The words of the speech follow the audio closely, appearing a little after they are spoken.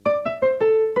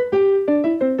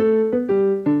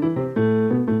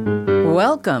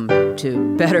Welcome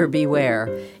to Better Beware.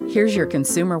 Here's your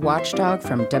consumer watchdog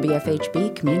from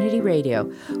WFHB Community Radio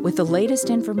with the latest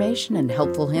information and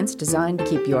helpful hints designed to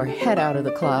keep your head out of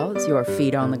the clouds, your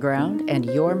feet on the ground, and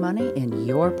your money in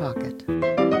your pocket.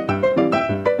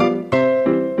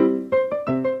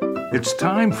 It's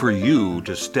time for you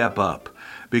to step up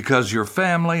because your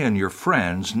family and your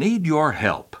friends need your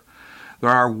help. There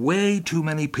are way too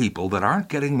many people that aren't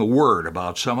getting the word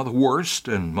about some of the worst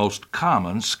and most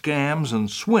common scams and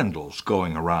swindles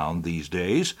going around these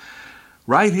days.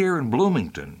 Right here in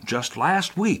Bloomington, just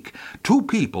last week, 2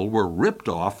 people were ripped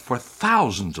off for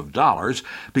thousands of dollars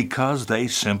because they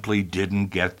simply didn't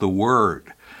get the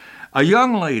word. A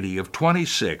young lady of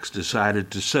 26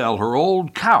 decided to sell her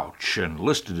old couch and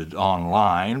listed it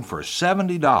online for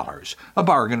 $70, a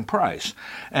bargain price.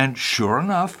 And sure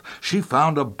enough, she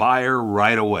found a buyer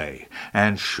right away.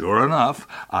 And sure enough,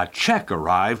 a check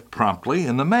arrived promptly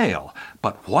in the mail.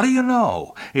 But what do you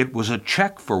know? It was a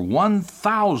check for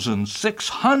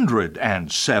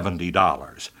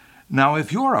 $1,670. Now,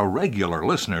 if you're a regular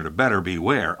listener to Better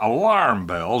Beware, alarm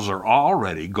bells are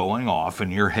already going off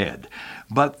in your head.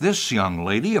 But this young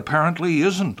lady apparently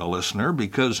isn't a listener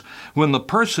because when the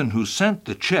person who sent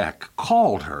the check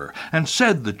called her and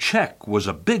said the check was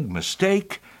a big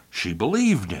mistake, she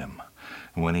believed him.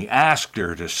 When he asked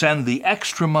her to send the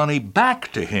extra money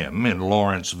back to him in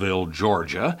Lawrenceville,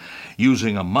 Georgia,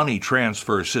 using a money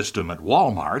transfer system at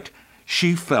Walmart,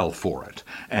 she fell for it,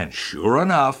 and sure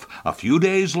enough, a few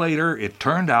days later, it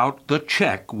turned out the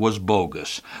check was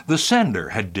bogus. The sender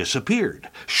had disappeared.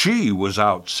 She was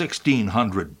out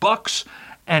 $1,600,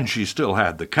 and she still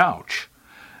had the couch.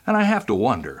 And I have to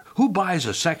wonder, who buys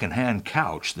a second-hand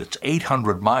couch that's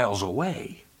 800 miles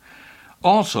away?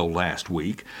 Also last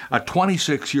week, a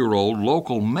 26-year-old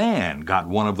local man got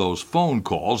one of those phone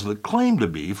calls that claimed to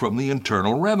be from the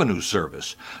Internal Revenue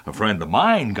Service. A friend of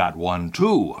mine got one,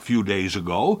 too, a few days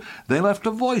ago. They left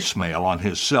a voicemail on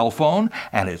his cell phone,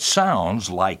 and it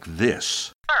sounds like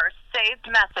this. First saved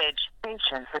message.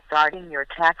 Regarding your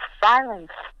tax filings,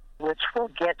 which will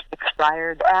get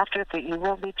expired after you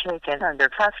will be taken under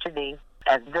custody.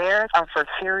 As there are for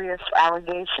serious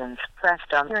allegations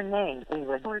pressed on your name, we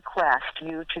would request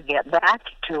you to get back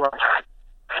to us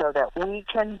so that we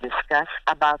can discuss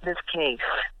about this case.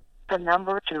 The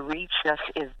number to reach us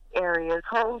is area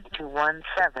code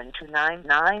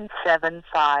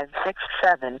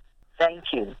 217-299-7567.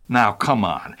 Thank you. Now, come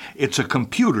on. It's a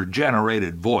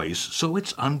computer-generated voice, so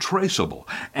it's untraceable.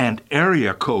 And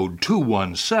area code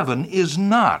 217 is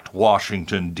not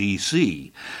Washington,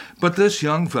 D.C. But this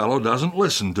young fellow doesn't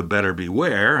listen to Better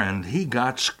Beware, and he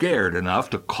got scared enough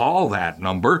to call that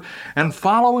number and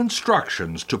follow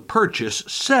instructions to purchase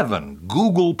 7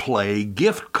 Google Play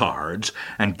gift cards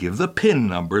and give the PIN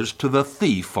numbers to the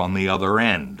thief on the other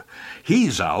end.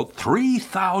 He's out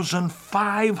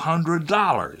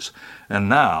 $3,500, and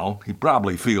now he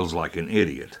probably feels like an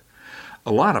idiot.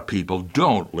 A lot of people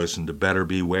don't listen to Better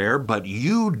Beware, but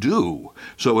you do.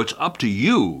 So it's up to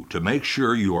you to make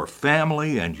sure your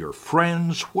family and your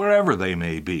friends, wherever they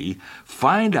may be,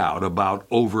 find out about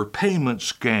overpayment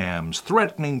scams,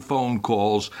 threatening phone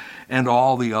calls, and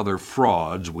all the other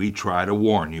frauds we try to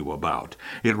warn you about.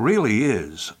 It really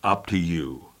is up to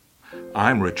you.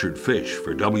 I'm Richard Fish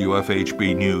for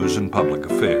WFHB News and Public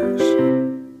Affairs.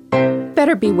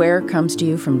 Better Beware comes to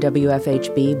you from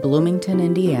WFHB Bloomington,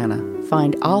 Indiana.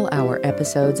 Find all our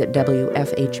episodes at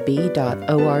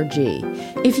WFHB.org.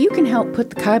 If you can help put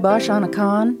the kibosh on a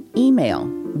con, email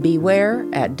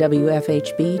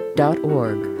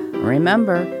beware@WFHB.org.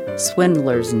 Remember,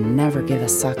 swindlers never give a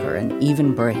sucker an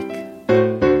even break.